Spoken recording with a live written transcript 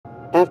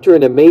After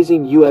an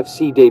amazing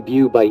UFC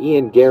debut by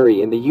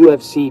Garry in the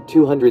UFC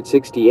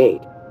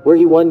 268, where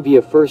he won via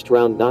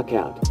first-round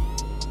knockout,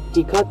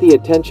 he caught the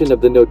attention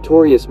of the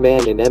notorious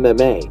man in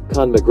MMA,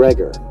 Conor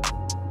McGregor.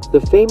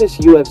 The famous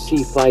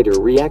UFC fighter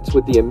reacts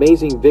with the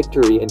amazing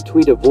victory and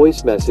tweet a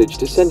voice message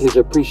to send his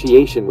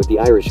appreciation with the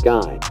Irish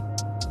guy.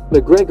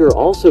 McGregor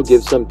also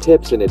gives some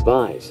tips and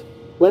advice.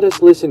 Let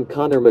us listen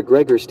Conor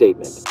McGregor's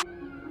statement.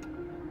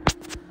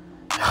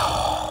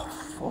 Oh,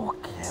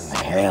 fucking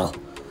hell.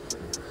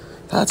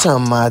 That's a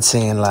mad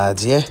saying,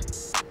 lads, yeah?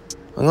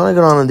 I'm gonna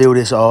go on and do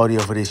this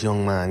audio for this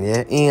young man,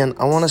 yeah? Ian,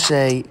 I wanna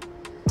say,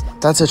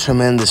 that's a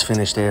tremendous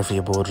finish there for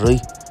you, bud, right?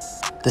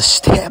 The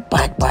step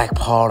back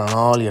paw and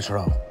all you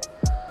throw.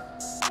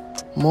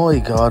 My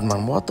God,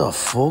 man, what the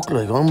fuck?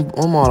 Like,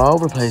 I'm all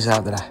over the place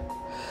after that.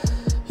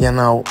 You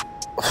know,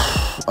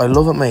 I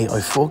love it, mate.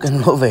 I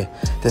fucking love it.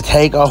 The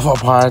takeover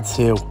part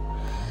 2.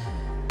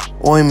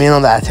 I'm in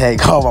on that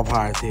takeover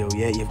part 2,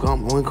 yeah?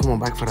 I'm coming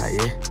back for that,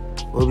 yeah?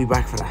 We'll be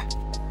back for that.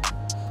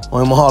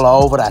 I'm all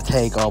over that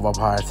takeover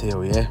part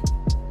 2, yeah?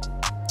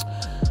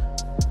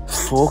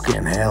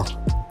 Fucking hell.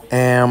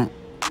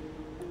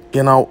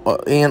 You know,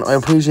 Ian, I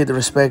appreciate the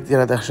respect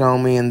that they're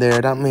showing me in there.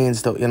 That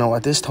means that, you know,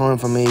 at this time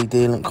for me,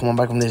 coming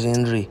back from this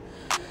injury,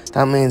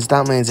 that means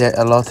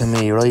a lot to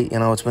me, right? You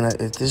know,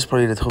 this is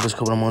probably the toughest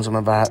couple of months I'm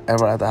ever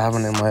had to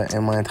having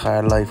in my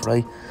entire life,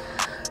 right?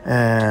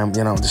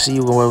 You know, to see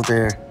you go out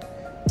there,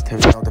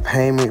 to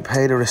pay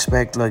the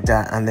respect like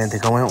that, and then to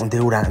go out and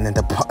do that, and then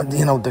to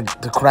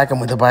crack him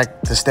with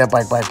the step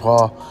back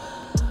paw.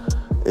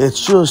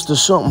 It's just,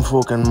 there's something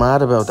fucking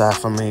mad about that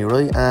for me,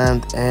 right?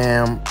 And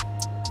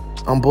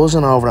I'm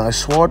buzzing over it. I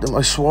swore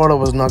I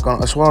was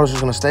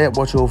just gonna stay up,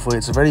 watch your fight.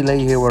 It's very late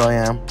here where I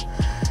am.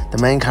 The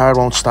main card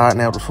won't start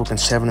now till fucking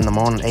 7 in the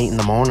morning, 8 in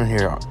the morning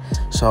here.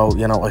 So,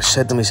 you know, I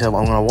said to myself,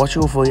 I'm gonna watch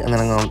your fight and then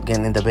I'm gonna get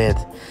into bed.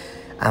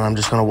 And I'm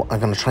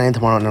gonna train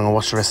tomorrow and then I'm gonna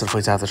watch the rest of the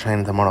fights after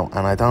training tomorrow.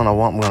 And I don't know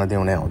what I'm gonna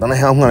do now. I don't know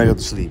how I'm gonna go to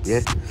sleep,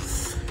 yeah?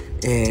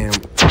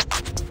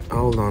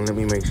 Hold on, let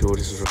me make sure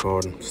this is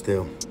recording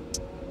still.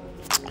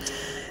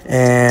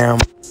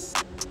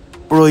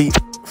 Right.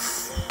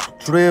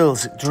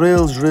 Drills.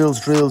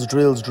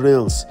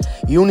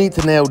 You need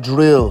to now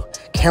drill,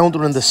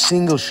 countering the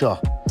single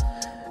shot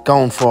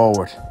going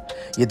forward.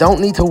 You don't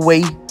need to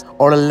wait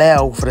or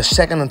allow for the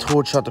second and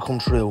third shot to come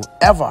through,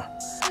 ever.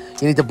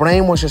 You need to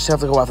brainwash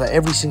yourself to go after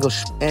every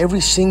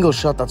single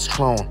shot that's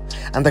thrown,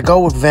 and to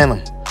go with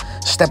venom.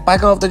 Step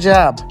back off the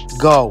jab,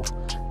 go.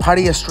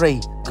 Parry a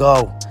straight,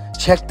 go.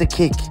 Check the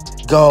kick,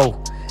 go.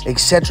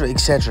 Etc,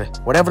 etc.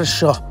 Whatever the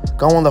shot,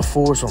 go on the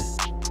first one.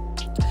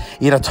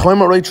 You gotta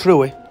time it right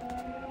through it.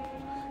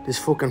 This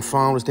fucking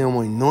phone is doing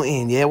my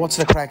nutting, yeah? What's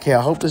the crack here?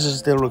 I hope this is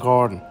still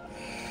recording.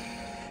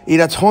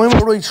 Either time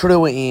it right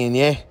through it, Ian,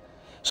 yeah?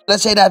 So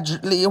let's say that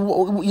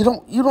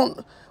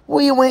why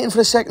are you waiting for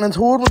the second and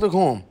third one to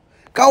come?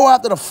 Go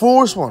after the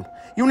first one.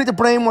 You need to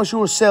brainwash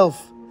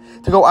yourself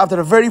to go after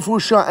the very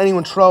first shot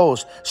anyone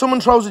throws.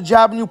 Someone throws a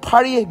jab and you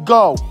parry it,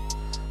 go.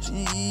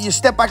 You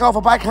step back off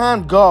a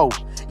backhand, go.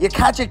 You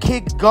catch a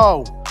kick,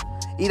 go.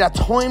 Either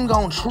time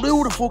going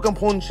through the fucking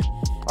punch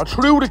or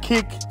through the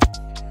kick,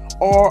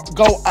 or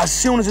go as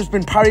soon as it's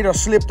been parried or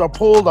slipped or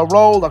pulled or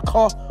rolled or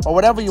cut or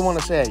whatever you want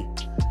to say.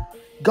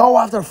 Go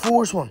after the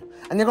first one,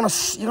 and you're gonna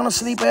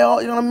sleep out.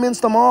 You're gonna mince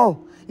them all.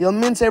 You'll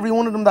mince every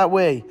one of them that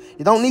way.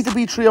 You don't need to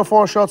beat 3 or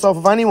 4 shots off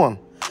of anyone.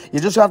 You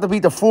just have to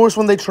beat the first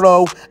one they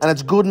throw, and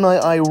it's good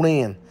night,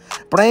 Irene.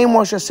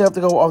 Brainwash yourself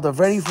to go off the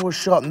very first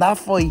shot in that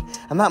fight,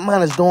 and that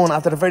man is done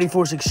after the very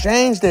first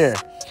exchange there.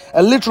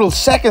 A literal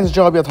seconds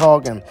job you're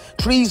talking.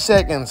 3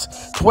 seconds,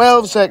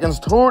 12 seconds,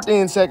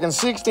 13 seconds,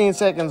 16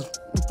 seconds,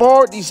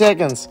 40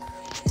 seconds,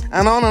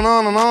 and on and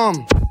on and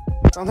on.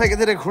 Don't take it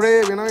to the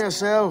crib, you know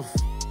yourself.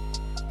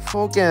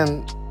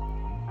 Fucking,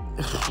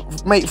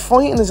 mate,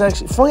 fighting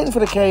for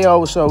the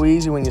KO is so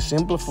easy when you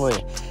simplify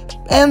it.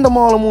 End them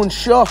all in one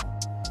shot.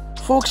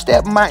 Fuck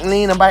stepping back and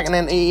leaning back and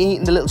then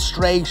eating the little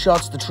stray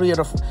shots, the third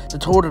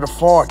or the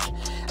fourth.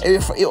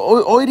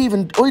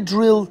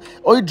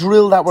 I'd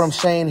drill that what I'm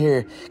saying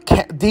here,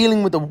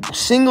 dealing with a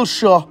single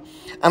shot,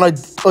 and I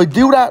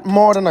do that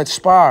more than I'd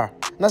spar.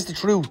 And that's the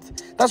truth.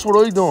 That's what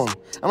I done,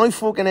 and I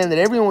fucking ended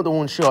everyone with the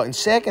one shot in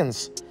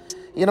seconds.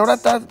 You know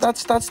that's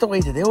the way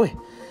to do it.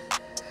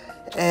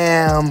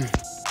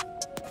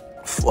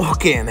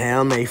 Fucking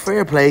hell, mate.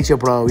 Fair play to you,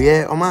 bro.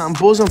 Yeah, I'm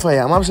buzzing for you.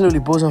 I'm absolutely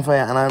buzzing for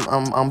you, and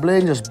I'm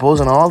bleeding just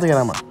buzzing all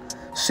together, man.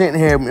 Sitting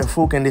here with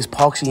fucking this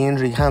poxy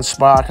injury, can't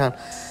spar, can't.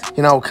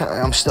 You know,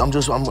 I'm still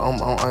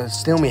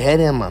my head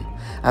in, man.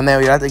 And now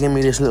you have to give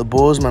me this little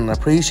buzz, man. I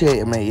appreciate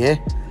it, mate. Yeah.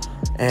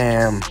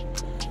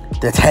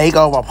 The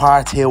takeover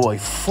part 2, I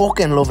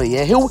fucking love it.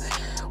 Yeah.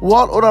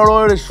 What other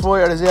Irish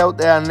fighter is out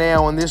there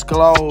now on this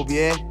globe?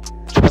 Yeah.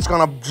 That's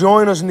gonna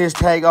join us in this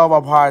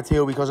takeover part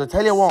 2, because I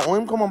tell you what,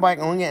 I'm coming back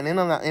and I'm getting in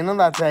on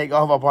that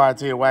takeover part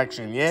 2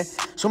 action, yeah?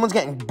 Someone's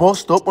getting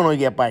bust up when I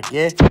get back,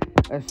 yeah?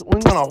 I'm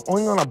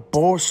gonna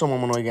bore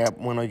someone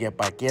when I get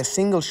back, yeah?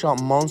 Single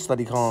shot monster,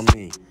 they call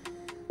me.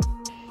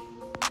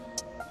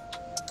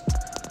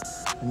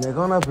 And they're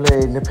gonna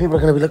blade, and the people are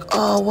gonna be like,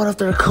 oh, what if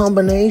they're a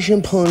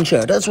combination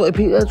puncher? That's why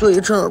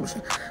you're trying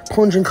to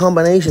punch in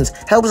combinations.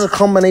 How does a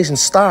combination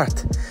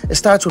start? It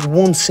starts with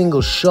one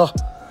single shot.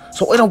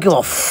 So I don't give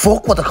a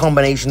fuck what the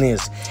combination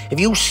is. If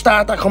you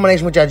start that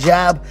combination with your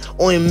jab,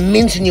 I'm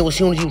mincing you as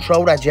soon as you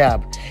throw that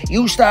jab.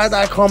 You start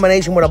that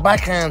combination with a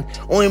backhand,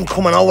 I'm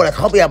coming over the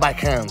top of your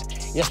backhand.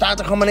 You start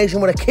the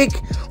combination with a kick,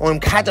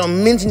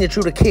 I'm mincing you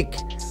through the kick.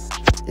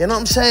 You know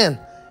what I'm saying?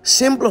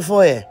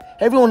 Simplify it.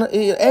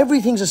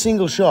 Everything's a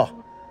single shot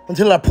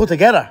until they're put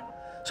together.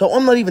 So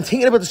I'm not even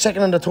thinking about the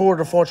second and the third or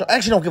the fourth shot. I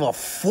actually don't give a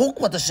fuck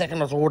what the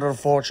second or third or the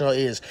fourth shot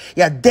is.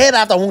 You're dead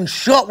after one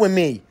shot with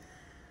me.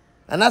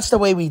 And that's the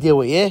way we do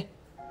it, yeah?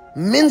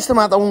 Mince them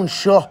after one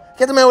shot.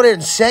 Get them out of there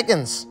in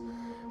seconds.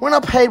 We're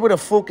not paid with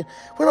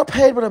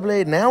a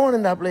blade now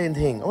in that blade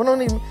thing. We're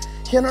not even,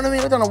 you know what I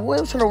mean? I don't know why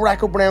I was trying to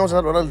rack up rounds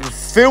and that little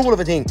fool of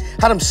a thing.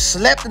 Had him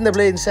slept in the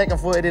blade in second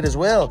fight, I did as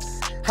well.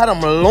 Had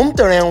him lumped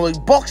around,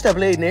 like boxed the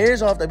blade in the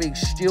ears off that big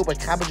stupid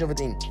cabbage of a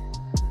thing.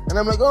 And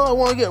I'm like, oh, I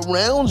want to get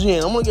rounds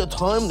in. I want to get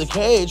time in the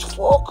cage.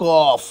 Fuck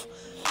off.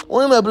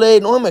 I'm a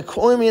blade, I'm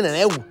in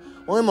and out.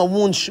 I'm a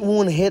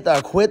one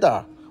hitter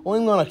quitter.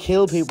 I'm gonna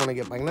kill people when I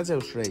get back. That's how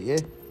straight, yeah?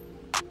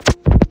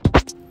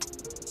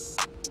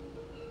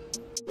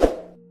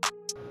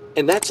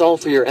 And that's all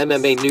for your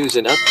MMA news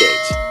and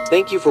updates.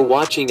 Thank you for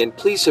watching, and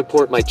please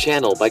support my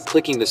channel by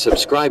clicking the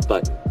subscribe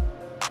button.